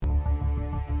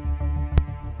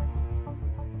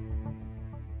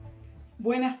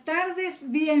Buenas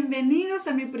tardes, bienvenidos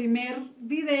a mi primer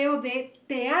video de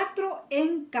Teatro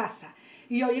en Casa.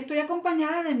 Y hoy estoy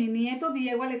acompañada de mi nieto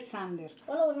Diego Alexander.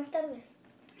 Hola, buenas tardes.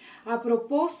 A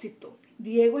propósito,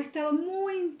 Diego ha estado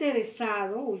muy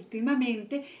interesado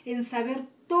últimamente en saber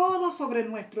todo sobre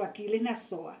nuestro Aquiles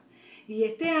Nazoa. Y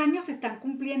este año se están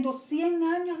cumpliendo 100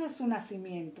 años de su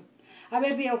nacimiento. A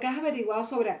ver, Diego, ¿qué has averiguado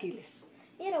sobre Aquiles?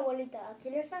 Mira, abuelita,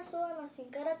 Aquiles Nazoa nació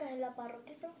en Caracas, en la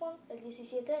parroquia San Juan, el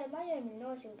 17 de mayo de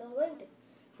 1920.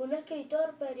 Fue un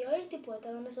escritor, periodista y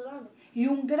poeta venezolano. Y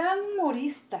un gran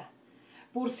humorista.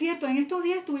 Por cierto, en estos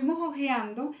días estuvimos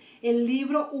hojeando el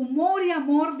libro Humor y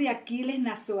Amor de Aquiles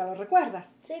Nazoa, ¿lo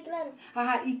recuerdas? Sí, claro.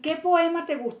 Ajá, ¿y qué poema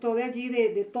te gustó de allí,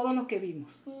 de todo lo que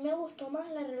vimos? Me gustó más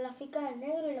la reláfica del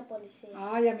negro y la policía.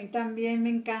 Ay, a mí también me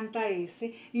encanta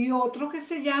ese. Y otro que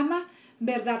se llama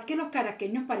 ¿Verdad que los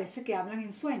caraqueños parece que hablan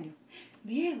en sueños?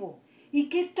 Diego, ¿y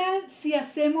qué tal si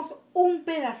hacemos un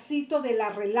pedacito de la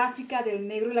reláfica del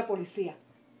negro y la policía?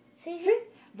 Sí. ¿Sí?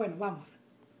 Bueno, vamos.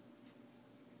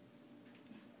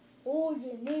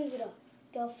 Oye, negra,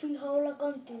 ¿te has fijado la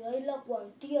cantidad y la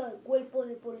cuantía de cuerpos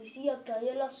de policía que hay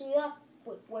en la ciudad?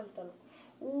 Pues cuéntalo.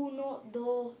 1,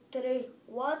 2, 3,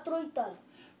 4 y tal.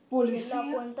 Policía. Si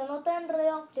en la cuenta no te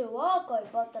enredas, te vas a caer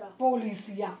para atrás.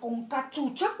 Policía con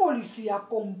cachucha, policía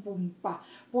con pumpa,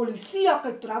 policía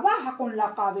que trabaja con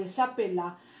la cabeza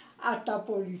pelada, hasta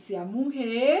policía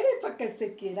mujeres para que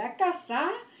se quiera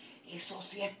casar. Eso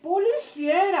sí es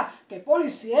policiera. ¿Qué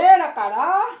policiera,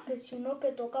 carajo? Que si uno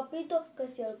que toca pito, que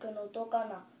si el que no toca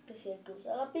nada, que si el que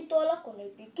usa la pistola con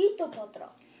el piquito para atrás.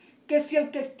 Que si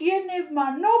el que tiene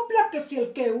manopla, que si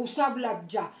el que usa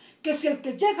blackjack, que si el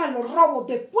que llega a los robos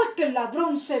después que el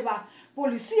ladrón se va.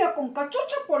 Policía con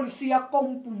cachucha, policía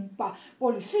con pumpa,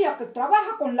 policía que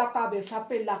trabaja con la cabeza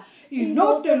pelada. Y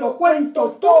no te lo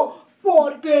cuento todo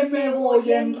porque me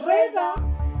voy a enredar.